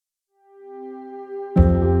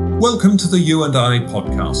Welcome to the You and I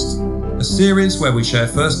podcast, a series where we share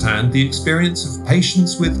firsthand the experience of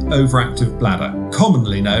patients with overactive bladder,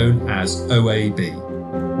 commonly known as OAB.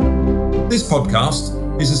 This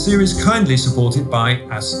podcast is a series kindly supported by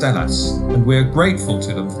Astellas, and we're grateful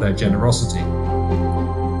to them for their generosity.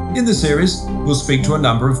 In the series, we'll speak to a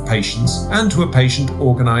number of patients and to a patient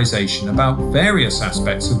organisation about various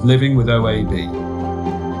aspects of living with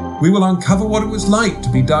OAB. We will uncover what it was like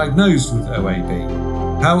to be diagnosed with OAB,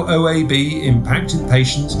 how OAB impacted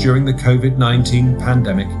patients during the COVID-19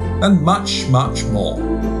 pandemic, and much, much more.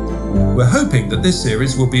 We're hoping that this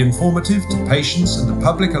series will be informative to patients and the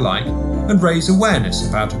public alike and raise awareness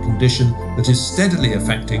about a condition that is steadily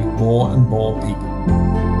affecting more and more people.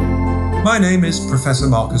 My name is Professor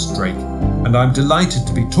Marcus Drake, and I'm delighted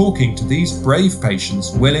to be talking to these brave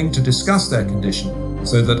patients willing to discuss their condition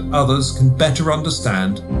so that others can better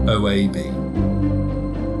understand OAB.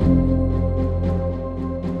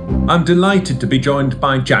 I'm delighted to be joined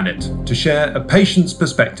by Janet to share a patient's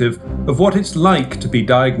perspective of what it's like to be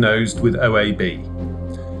diagnosed with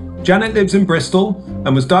OAB. Janet lives in Bristol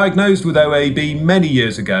and was diagnosed with OAB many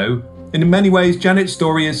years ago. And in many ways, Janet's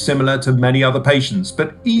story is similar to many other patients,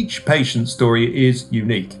 but each patient's story is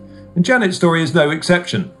unique. And Janet's story is no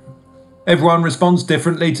exception. Everyone responds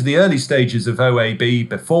differently to the early stages of OAB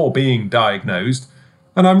before being diagnosed.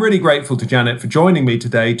 And I'm really grateful to Janet for joining me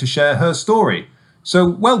today to share her story. So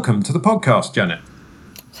welcome to the podcast, Janet.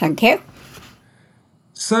 Thank you.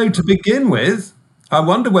 So to begin with, I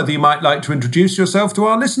wonder whether you might like to introduce yourself to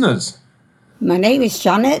our listeners. My name is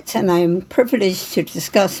Janet, and I'm privileged to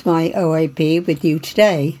discuss my OAB with you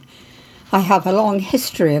today. I have a long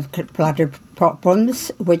history of bladder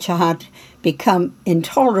problems, which I had become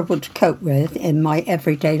intolerable to cope with in my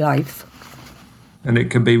everyday life. And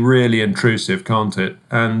it can be really intrusive, can't it?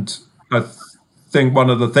 And I think one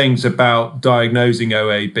of the things about diagnosing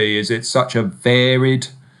OAB is it's such a varied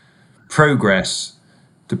progress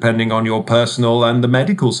depending on your personal and the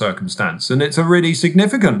medical circumstance. And it's a really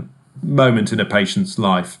significant moment in a patient's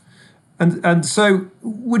life. And so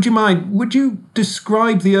would you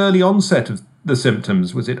describe the early onset of the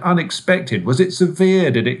symptoms? Was it unexpected? Was it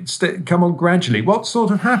severe? Did it come on gradually? What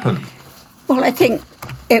sort of happened? Well, I think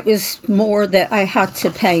it was more that I had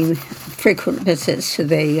to pay frequent visits to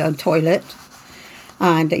the toilet.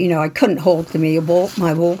 And, I couldn't hold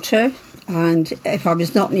my water. And if I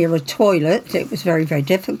was not near a toilet, it was very, very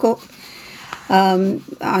difficult. And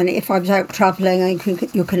if I was out travelling,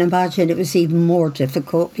 you can imagine it was even more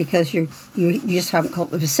difficult because you just haven't got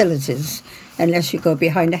the facilities unless you go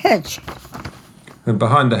behind a hedge. And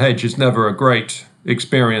behind the hedge is never a great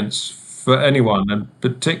experience for anyone, and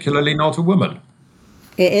particularly not a woman.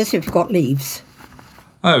 It is if you've got leaves.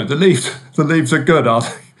 Oh, the leaves are good, are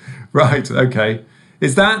they? Right, okay.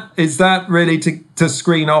 Is that really to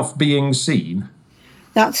screen off being seen?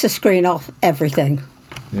 That's to screen off everything.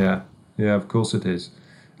 Yeah, of course it is.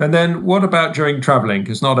 And then what about during travelling?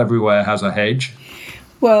 Because not everywhere has a hedge.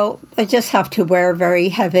 Well, I just have to wear very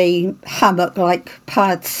heavy hammock-like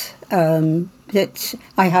pads that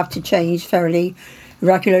I have to change fairly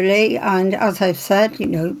regularly. And as I've said,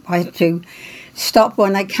 I have to stop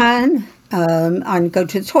when I can and go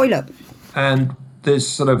to the toilet. And this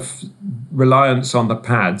sort of reliance on the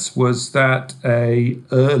pads, was that a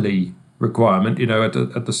early requirement,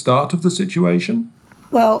 at the start of the situation?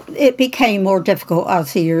 Well, it became more difficult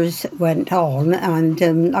as the years went on,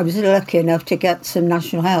 and I was lucky enough to get some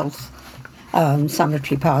National Health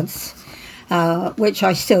sanitary pads, which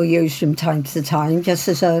I still use from time to time, just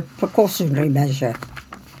as a precautionary measure.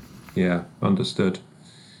 Yeah, understood.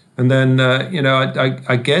 And then,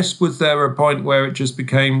 I guess, was there a point where it just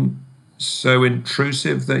became so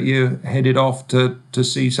intrusive that you headed off to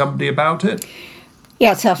see somebody about it?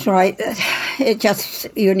 Yes, that's right. It just,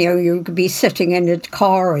 you could be sitting in a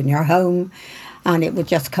car in your home and it would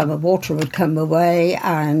just come, water would come away,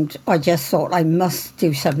 and I just thought I must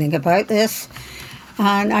do something about this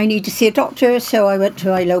and I need to see a doctor, so I went to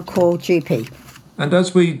my local GP. And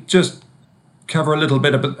as we just cover a little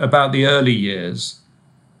bit about the early years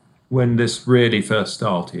when this really first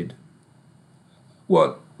started,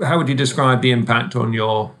 how would you describe the impact on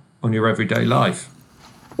your everyday life?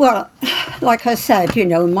 Well, like I said,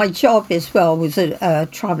 my job as well was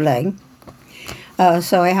travelling.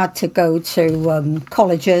 So I had to go to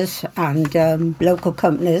colleges and local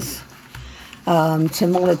companies to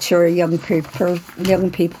monitor young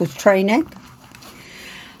people's training.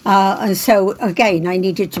 And so, again, I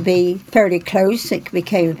needed to be fairly close. It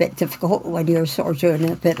became a bit difficult when you're sort of doing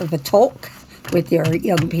a bit of a talk with your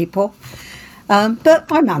young people. But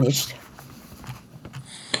I managed.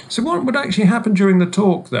 So what would actually happen during the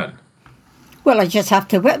talk then? Well, I just have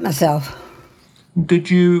to whip myself. Did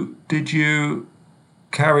you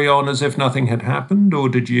carry on as if nothing had happened, or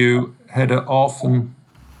did you head it off and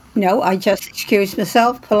No, I just excused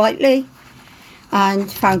myself politely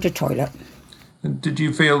and found a toilet. did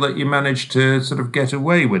you feel that you managed to sort of get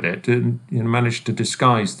away with it and managed to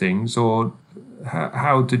disguise things, or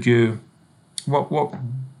how did you? What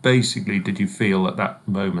basically did you feel at that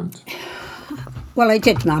moment? Well, I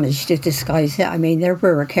did manage to disguise it. I mean, there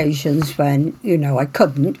were occasions when, I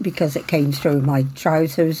couldn't because it came through my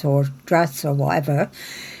trousers or dress or whatever.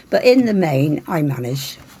 But in the main, I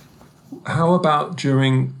managed. How about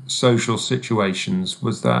during social situations?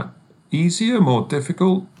 Was that easier, more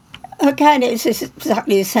difficult? Again, it's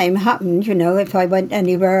exactly the same happened. If I went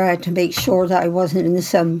anywhere, I had to make sure that I wasn't in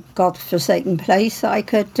some godforsaken place that I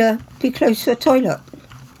could be close to a toilet.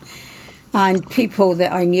 And people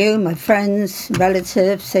that I knew, my friends,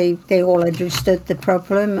 relatives, they all understood the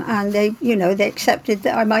problem, and they accepted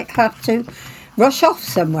that I might have to rush off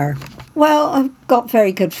somewhere. Well, I've got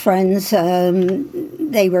very good friends.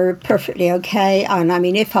 They were perfectly okay. And I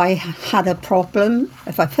mean, if I had a problem,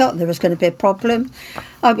 if I felt there was going to be a problem,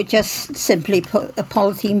 I would just simply put a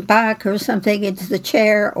polythene bag or something into the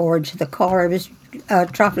chair or into the car I was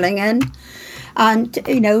travelling in. And,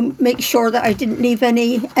 make sure that I didn't leave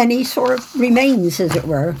any sort of remains, as it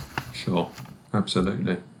were. Sure,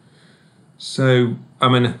 absolutely. So, I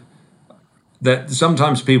mean, that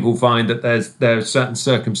sometimes people find that there are certain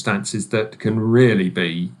circumstances that can really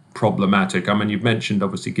be problematic. I mean, you've mentioned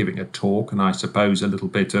obviously giving a talk, and I suppose a little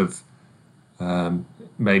bit of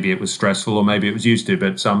maybe it was stressful or maybe it was used to,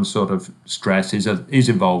 but some sort of stress is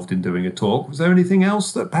involved in doing a talk. Was there anything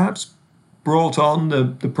else that perhaps brought on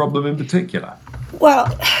the problem in particular?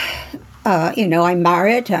 Well, I'm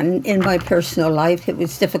married, and in my personal life, it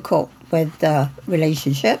was difficult with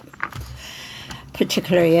relationship,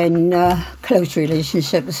 particularly in close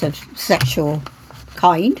relationships of sexual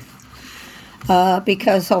kind,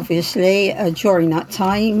 because obviously during that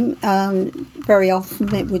time, very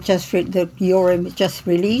often it would the urine would just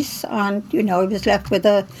release, and I was left with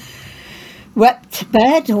a wet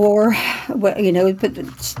bed, or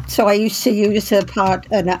but so I used to use a pad,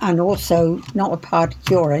 and also not a pad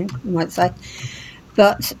urine, you might say,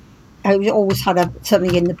 but I always had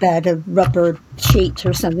something in the bed, a rubber sheet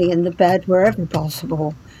or something in the bed wherever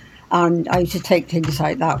possible, and I used to take things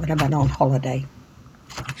like that when I went on holiday.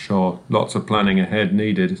 Sure, lots of planning ahead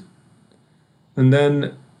needed. And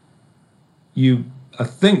then you, I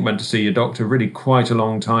think, went to see your doctor really quite a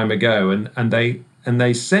long time ago, and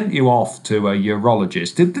they sent you off to a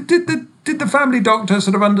urologist. Did the family doctor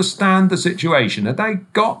sort of understand the situation? Had they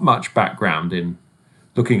got much background in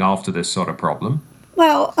looking after this sort of problem?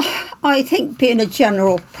 Well, I think being a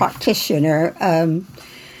general practitioner,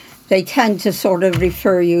 they tend to sort of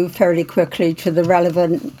refer you fairly quickly to the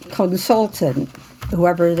relevant consultant,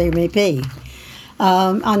 whoever they may be.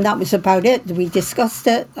 And that was about it. We discussed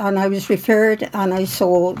it, and I was referred, and I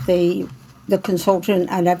saw the consultant,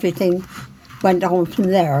 and everything went on from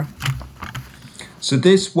there. So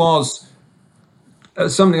this was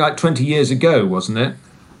something like 20 years ago, wasn't it?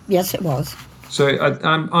 Yes, it was. So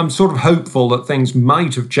I'm sort of hopeful that things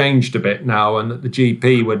might have changed a bit now, and that the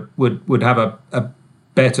GP would have a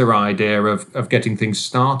better idea of getting things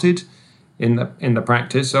started in the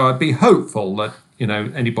practice. So I'd be hopeful that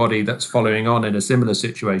anybody that's following on in a similar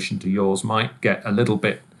situation to yours might get a little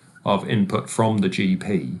bit of input from the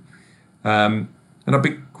GP. And I'd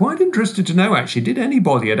be quite interested to know, actually, did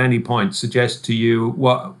anybody at any point suggest to you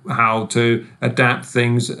how to adapt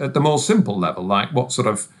things at the more simple level, like what sort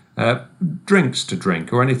of drinks to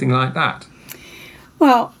drink or anything like that?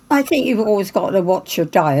 Well, I think you've always got to watch your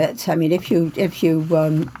diet. I mean, if you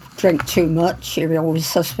drink too much, you're always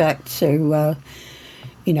suspect to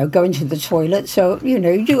go into the toilet. So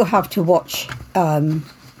you do have to watch or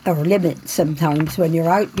limit sometimes when you're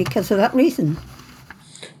out because of that reason.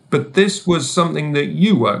 But this was something that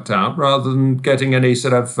you worked out rather than getting any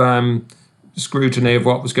sort of scrutiny of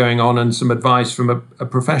what was going on and some advice from a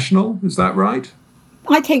professional. Is that right?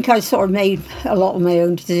 I think I sort of made a lot of my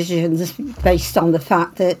own decisions based on the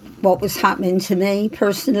fact that what was happening to me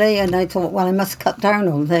personally, and I thought, well, I must cut down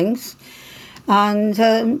on things. And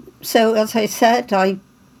so, as I said, I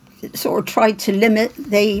sort of tried to limit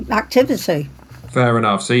the activity. Fair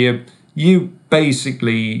enough. So you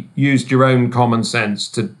basically used your own common sense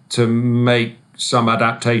to make some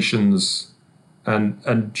adaptations,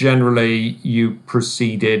 and generally you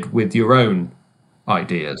proceeded with your own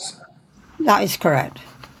ideas. That is correct.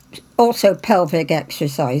 Also pelvic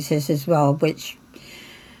exercises as well, which,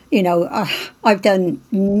 I've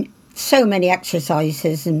done so many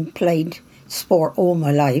exercises and played sport all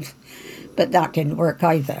my life. but that didn't work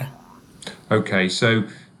either. Okay, so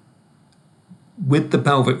with the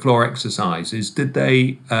pelvic floor exercises, did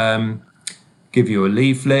they give you a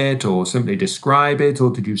leaflet or simply describe it, or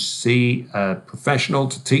did you see a professional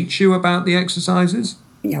to teach you about the exercises?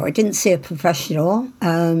 I didn't see a professional,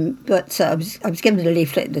 but I was given a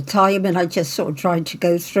leaflet at the time, and I just sort of tried to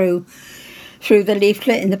go through the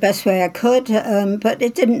leaflet in the best way I could, but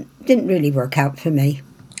it didn't really work out for me.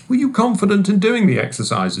 Were you confident in doing the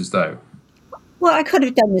exercises, though? Well, I could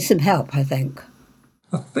have done with some help, I think.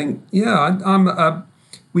 I think, yeah,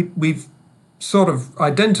 we've sort of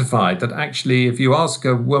identified that actually if you ask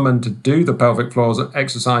a woman to do the pelvic floor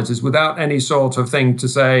exercises without any sort of thing to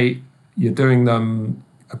say you're doing them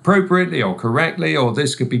appropriately or correctly, or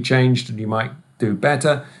this could be changed and you might do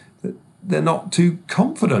better, they're not too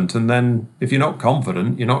confident. And then if you're not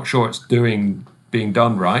confident, you're not sure it's being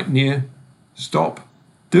done right, and you stop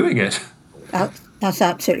doing it. That's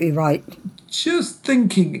absolutely right. Just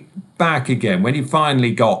thinking back again, when you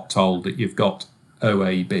finally got told that you've got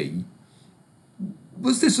OAB,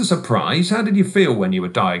 was this a surprise? How did you feel when you were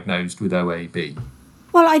diagnosed with OAB?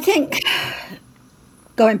 Well, I think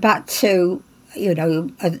going back to,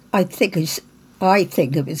 I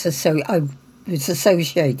think it was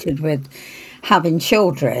associated with having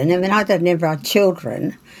children. I mean, I'd never had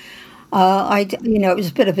children. It was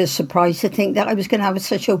a bit of a surprise to think that I was going to have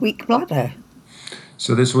such a weak bladder.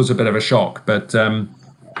 So this was a bit of a shock, but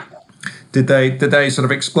did they sort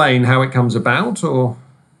of explain how it comes about, or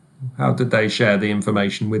how did they share the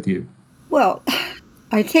information with you? Well,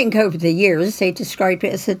 I think over the years they described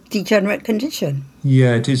it as a degenerate condition.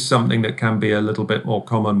 Yeah, it is something that can be a little bit more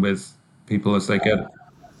common with people as they get it.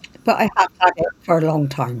 But I have had it for a long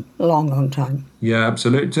time, long time. Yeah,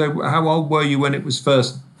 absolutely. So how old were you when it was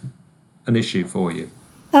first an issue for you?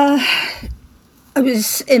 I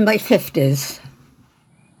was in my 50s.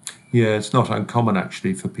 Yeah, it's not uncommon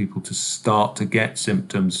actually for people to start to get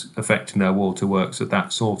symptoms affecting their waterworks at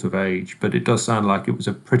that sort of age, but it does sound like it was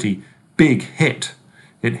a pretty big hit.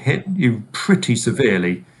 It hit you pretty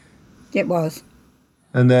severely. It was.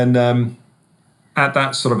 And then at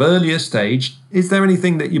that sort of earlier stage, is there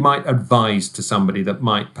anything that you might advise to somebody that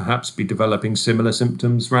might perhaps be developing similar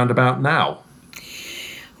symptoms round about now?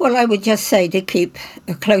 Well, I would just say to keep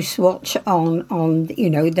a close watch on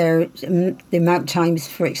the amount of times,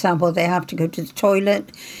 for example, they have to go to the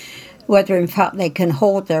toilet, whether in fact they can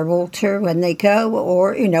hold their water when they go,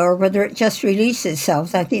 or whether it just releases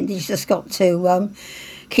itself. I think they've just got to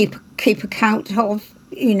keep account of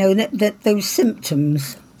those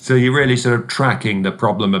symptoms. So you're really sort of tracking the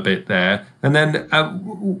problem a bit there. And then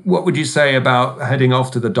what would you say about heading off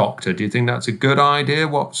to the doctor? Do you think that's a good idea?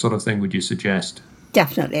 What sort of thing would you suggest?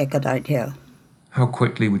 Definitely a good idea. How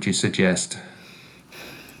quickly would you suggest?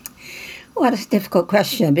 Well, it's a difficult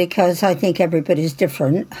question because I think everybody's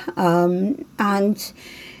different. And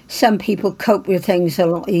some people cope with things a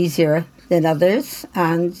lot easier than others.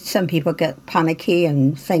 And some people get panicky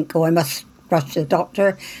and think, I must rush to the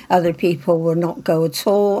doctor. Other people will not go at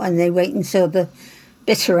all, and they wait until the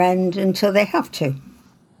bitter end until they have to.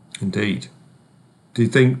 Indeed. Do you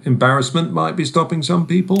think embarrassment might be stopping some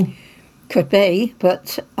people? Could be,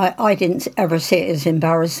 but I didn't ever see it as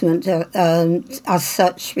embarrassment as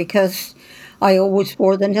such, because I always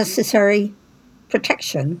wore the necessary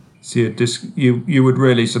protection. So you would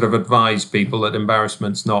really sort of advise people that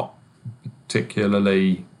embarrassment's not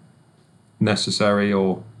particularly necessary,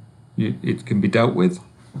 or it can be dealt with?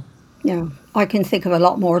 Yeah, I can think of a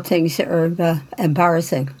lot more things that are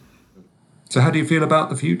embarrassing. So how do you feel about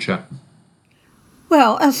the future?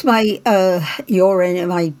 Well, as my urine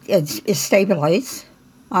is stabilised,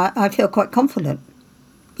 I feel quite confident,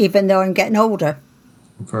 even though I'm getting older.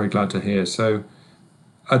 I'm very glad to hear. So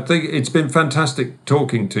I think it's been fantastic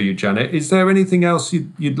talking to you, Janet. Is there anything else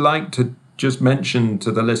you'd like to just mention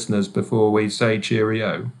to the listeners before we say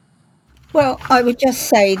cheerio? Well, I would just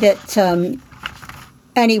say that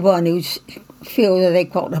anyone who feels that they've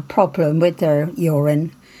got a problem with their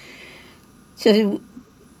urine, so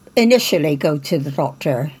initially go to the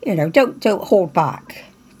doctor. Don't hold back.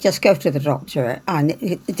 Just go to the doctor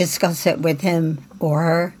and discuss it with him or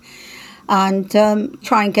her, and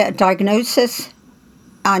try and get a diagnosis.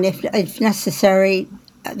 And if necessary,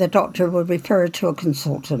 the doctor will refer to a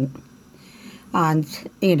consultant. And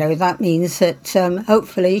that means that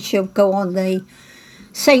hopefully she'll go on the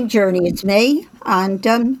same journey as me and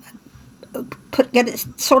get it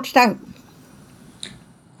sorted out.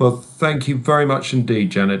 Well, thank you very much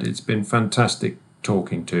indeed, Janet. It's been fantastic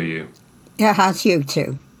talking to you. It has you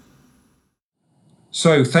too.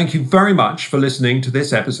 So thank you very much for listening to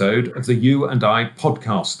this episode of the You and I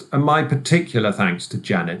podcast, and my particular thanks to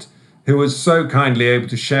Janet, who was so kindly able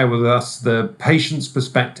to share with us the patient's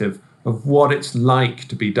perspective of what it's like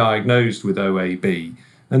to be diagnosed with OAB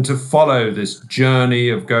and to follow this journey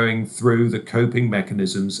of going through the coping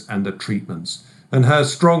mechanisms and the treatments, and her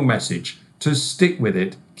strong message to stick with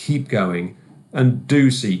it, keep going, and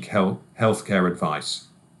do seek healthcare advice.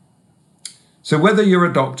 So whether you're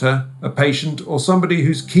a doctor, a patient, or somebody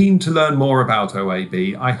who's keen to learn more about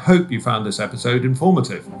OAB, I hope you found this episode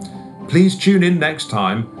informative. Please tune in next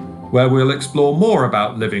time, where we'll explore more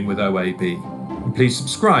about living with OAB. And please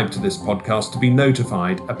subscribe to this podcast to be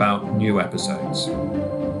notified about new episodes.